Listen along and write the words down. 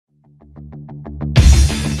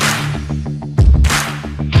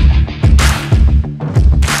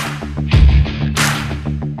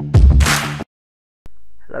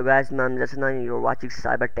Guys, I'm Jason and you're watching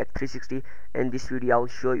Cybertech 360. In this video I'll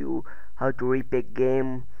show you how to repack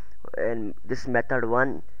game and this method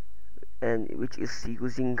 1, and which is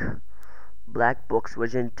using BlackBox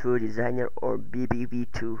version 2 designer or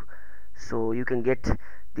BBV2. So you can get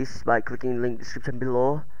this by clicking link description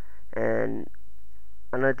below. And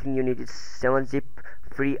another thing you need is 7-zip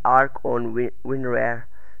free arc on WinRAR.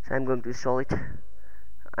 So I'm going to install it.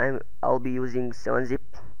 I'll be using 7-zip.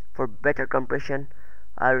 For better compression,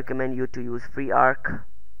 I recommend you to use free arc,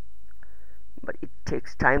 but it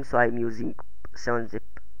takes time, so I'm using 7-zip.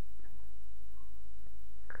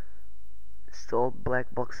 Install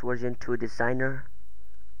BlackBox version 2 designer.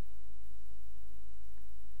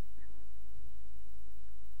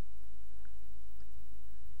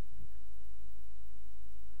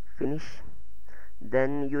 Finish.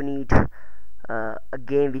 Then you need a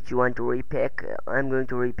game which you want to repack. I'm going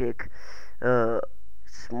to repack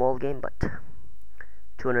small game, but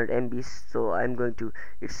 200 MB, so I'm going to,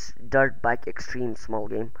 it's Dirt Bike Extreme small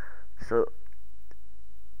game. So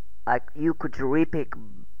you could repack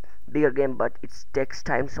bigger game, but it takes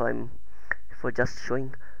time, so I'm for just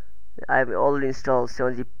showing. I've already installed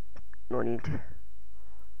 7-zip, no need.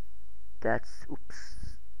 That's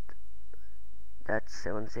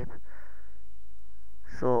 7-zip.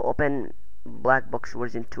 So open BlackBox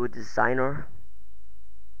version 2 designer.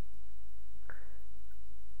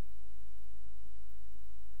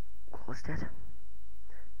 Close that.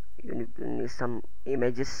 You need some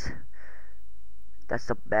images. That's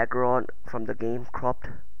the background from the game cropped.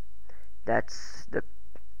 That's the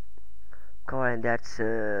cover, and that's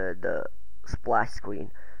the splash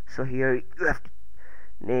screen. So here you have to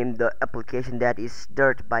name the application, that is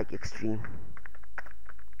Dirt Bike Extreme.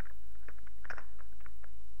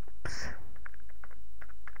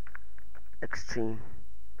 Extreme,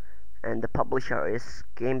 and the publisher is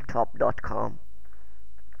GameTop.com.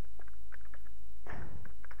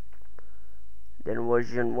 Then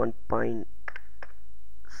version 1.0.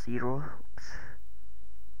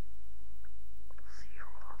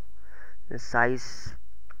 The size,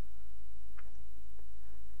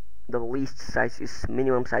 the least size is,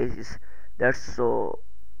 minimum size is there, so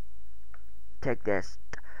take this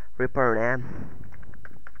Repack name,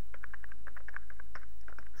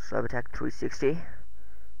 Cybertech 360,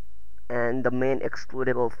 and the main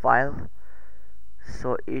executable file.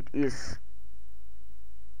 So it is,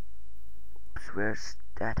 where's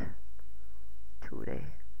that today?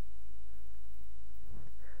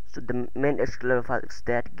 So the main executable file is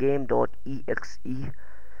that game.exe.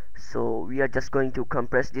 So we are just going to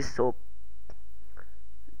compress this, so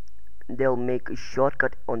they'll make a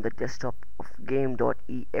shortcut on the desktop of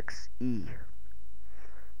game.exe.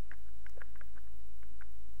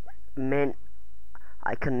 Main,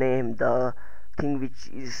 I can name the thing which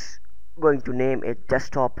is going to name a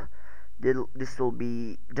desktop. This will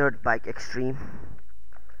be Dirt Bike Extreme.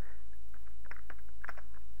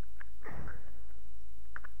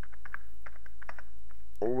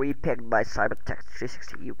 Repacked by Cybertech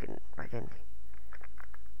 360. You can write anything.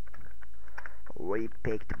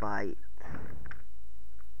 Repacked by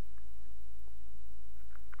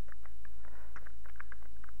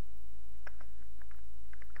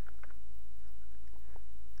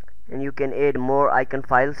and you can add more icon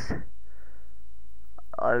files.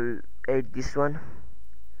 I'll add this one.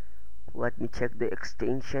 Let me check the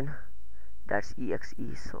extension. That's exe,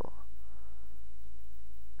 so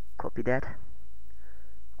copy that.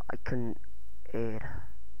 I can add,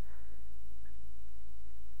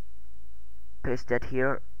 paste that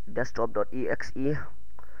here, desktop.exe.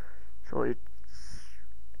 so it's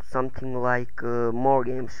something like more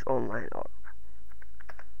games online, or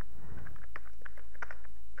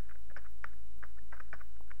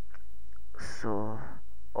so.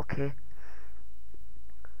 Okay,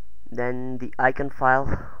 then the icon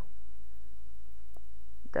file,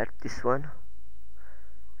 that's this one,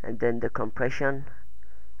 and then the compression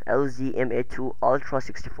LZMA2 Ultra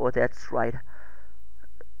 64, that's right.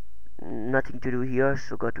 Nothing to do here,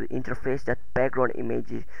 so go to interface. That background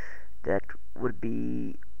image, that would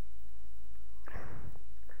be,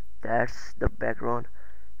 that's the background,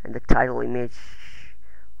 and the title image,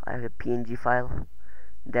 I have a PNG file.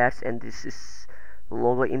 And this is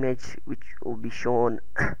logo image, which will be shown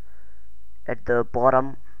at the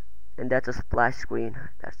bottom, and that's a splash screen,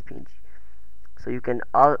 that's PNG. So you can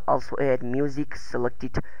also add music, select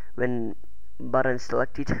it when button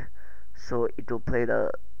selected, so it will play the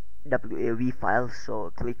WAV file.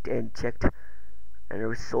 So clicked and checked. And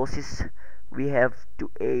resources, we have to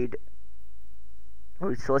add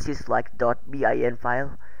resources like .bin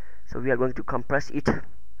file, so we are going to compress it.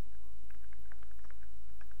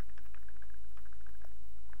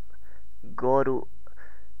 go to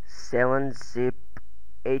 7-zip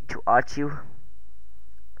 8 to archive.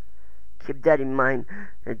 Keep that in mind,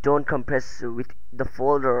 and don't compress with the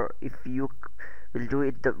folder. If you will do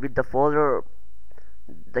it with the folder,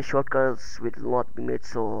 the shortcuts will not be made.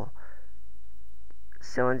 So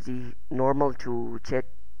 7z normal to check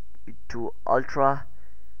to ultra,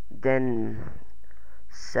 then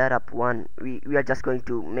setup one. We are just going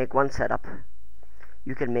to make one setup.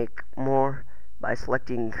 You can make more by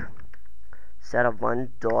selecting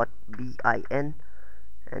setup1.bin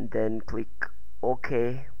and then click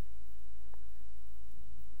OK.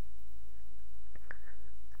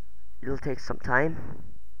 It'll take some time.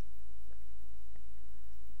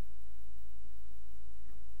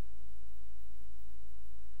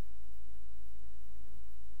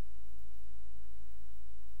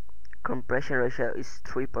 Compression ratio is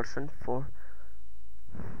 3% for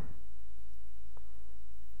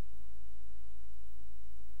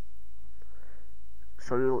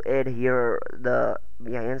so you'll add here the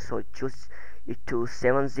bin, so choose it to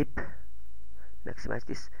 7-zip, maximize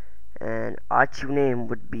this, and archive name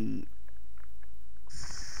would be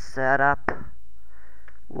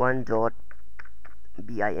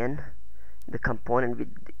setup1.bin. the component with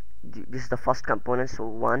this is the first component, so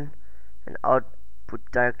 1, and output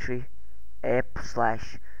directory app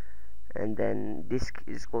slash, and then disk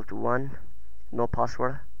is equal to 1, no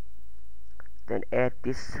password, then add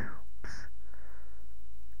this. Oops.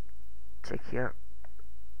 Check here,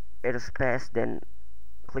 add a space, then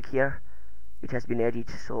click here, it has been added,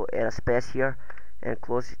 so add a space here and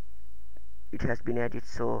close it. It has been added,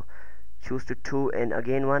 so choose to 2 and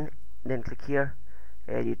again 1, then click here,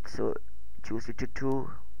 add it, so choose it to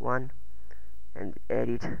 2, 1, and add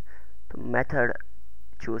it. The method,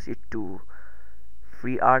 choose it to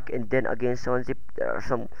free arc, and then again 7-zip. There are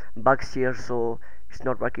some bugs here, so it's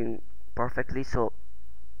not working perfectly, so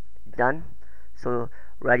done. So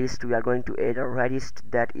Redist, we are going to add a Redist,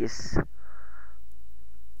 that is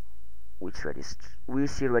which Redist? We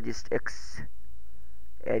see Redist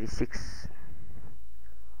x86.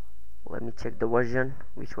 Let me check the version.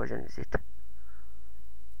 Which version is it?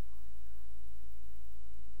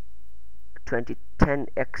 2010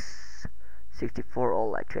 x64.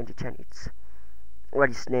 All right, 2010. It's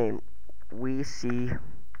Redist name. We see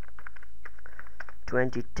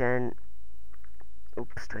 2010.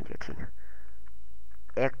 Oops, 2018.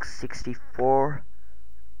 x64.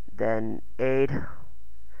 Then 8.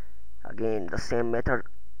 Again, the same method.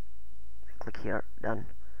 Click here. Done.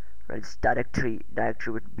 Redist directory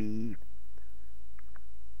would be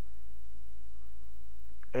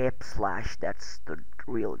app slash. That's the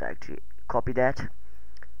real directory. Copy that.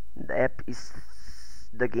 The app is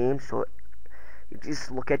the game, so it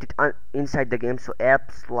is located inside the game, so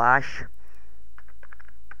app slash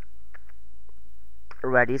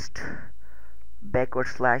Redist backward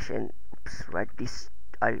slash, and oops,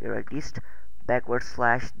 Redist backward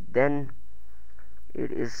slash, then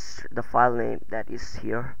it is the file name that is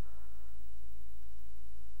here.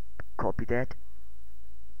 Copy that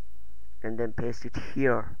and then paste it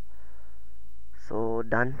here. So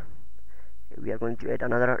done. We are going to add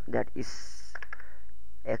another, that is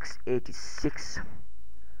x86.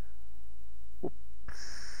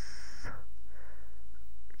 Oops,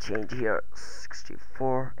 change here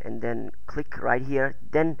 64 and then click right here,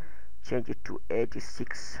 then change it to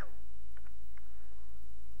 86.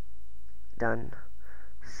 Done.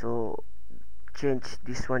 So change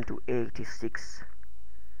this one to 86.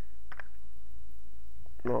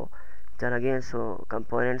 No, done again. So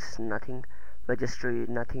components, nothing. Registry,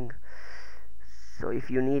 nothing. So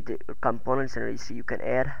if you need components and registry, you can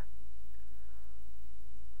add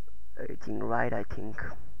everything right, I think.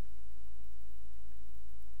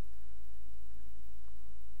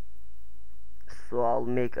 So I'll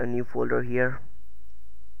make a new folder here.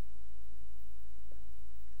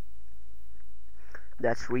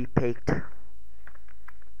 That's repacked.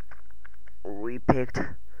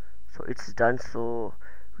 So it's done. So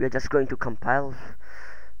we are just going to compile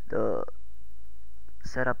the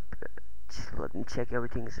setup. Let me check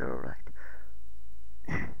everything is alright.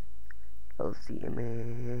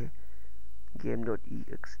 lcma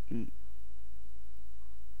game.exe.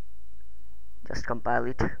 Just compile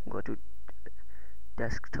it. Go to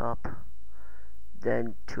desktop,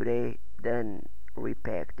 then today, then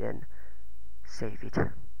repack, then save it.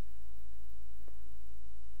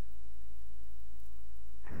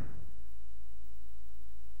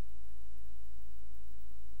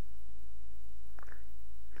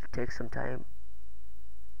 Take some time.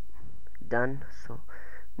 Done. So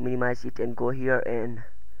minimize it and go here and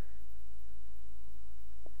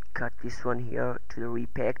cut this one here to the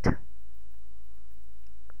repacked.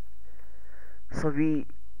 So we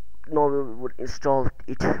now we would install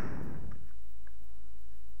it.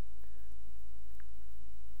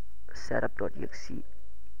 Setup.exe.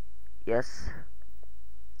 Yes,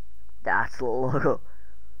 that's the logo.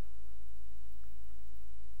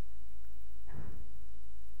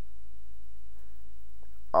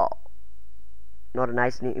 Oh, not a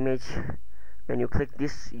nice new image. When you click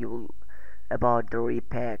this, you will about the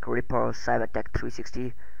Repack Reaper Cybertech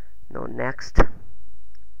 360. Now next,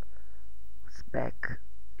 it's back.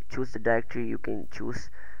 Choose the directory. You can choose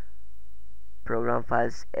program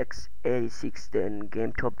files x86, then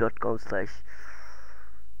gametop.com slash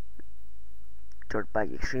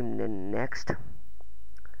 .bike extreme. Then next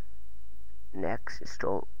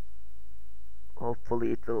install.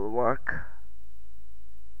 Hopefully it will work.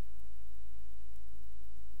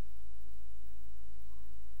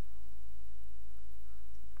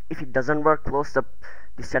 If it doesn't work, close the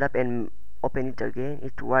setup and open it again.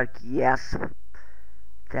 It worked. Yes,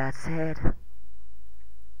 that's it.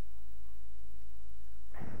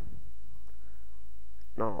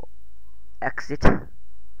 Now exit.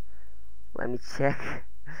 Let me check.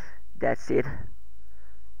 That's it.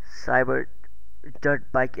 Cyber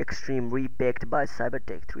Dirt Bike Extreme repacked by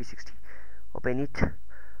Cybertech 360. Open it.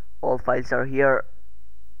 All files are here.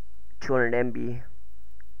 200 MB,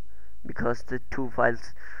 because the two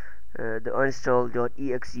files, the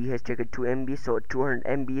uninstall.exe has taken 2 MB, so 200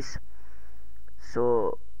 MBs.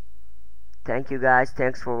 So thank you guys.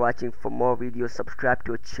 Thanks for watching. For more videos, subscribe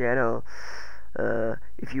to our channel.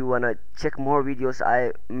 If you wanna check more videos,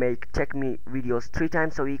 I make tech me videos 3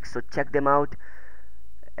 times a week, so check them out.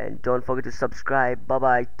 And don't forget to subscribe. Bye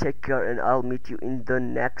bye, take care, and I'll meet you in the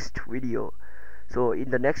next video. So in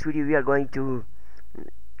the next video we are going to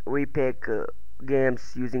repack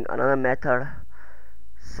games using another method.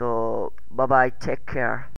 So bye bye, take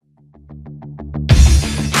care.